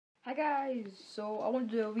Hi guys, so I want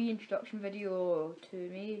to do a reintroduction video to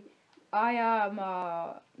me. I am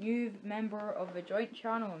a new member of the joint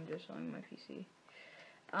channel. I'm just on my PC,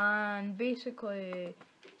 and basically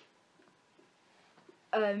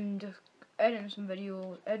I'm just editing some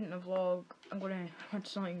videos, editing a vlog. I'm gonna add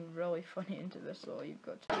something really funny into this, so you've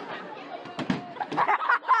got to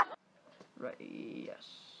right,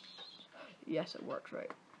 yes it works, right.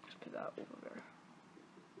 Let's put that over there.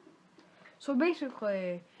 So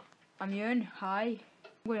basically, I'm Euan, hi. I'm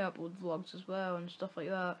going to upload vlogs as well and stuff like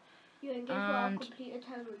that. Euan, guess what our computer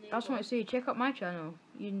channel name I just want to say, check out my channel,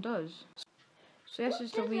 Euan Does. So this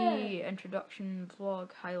is the wee introduction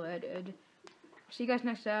vlog, highly edited. See you guys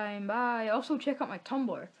next time, bye. Also check out my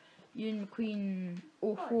Tumblr, Euan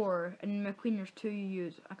McQueen04, and McQueen there's 2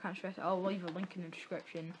 U's, I can't stress it, I'll leave a link in the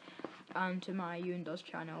description, and to my Euan Does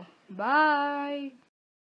channel. Bye!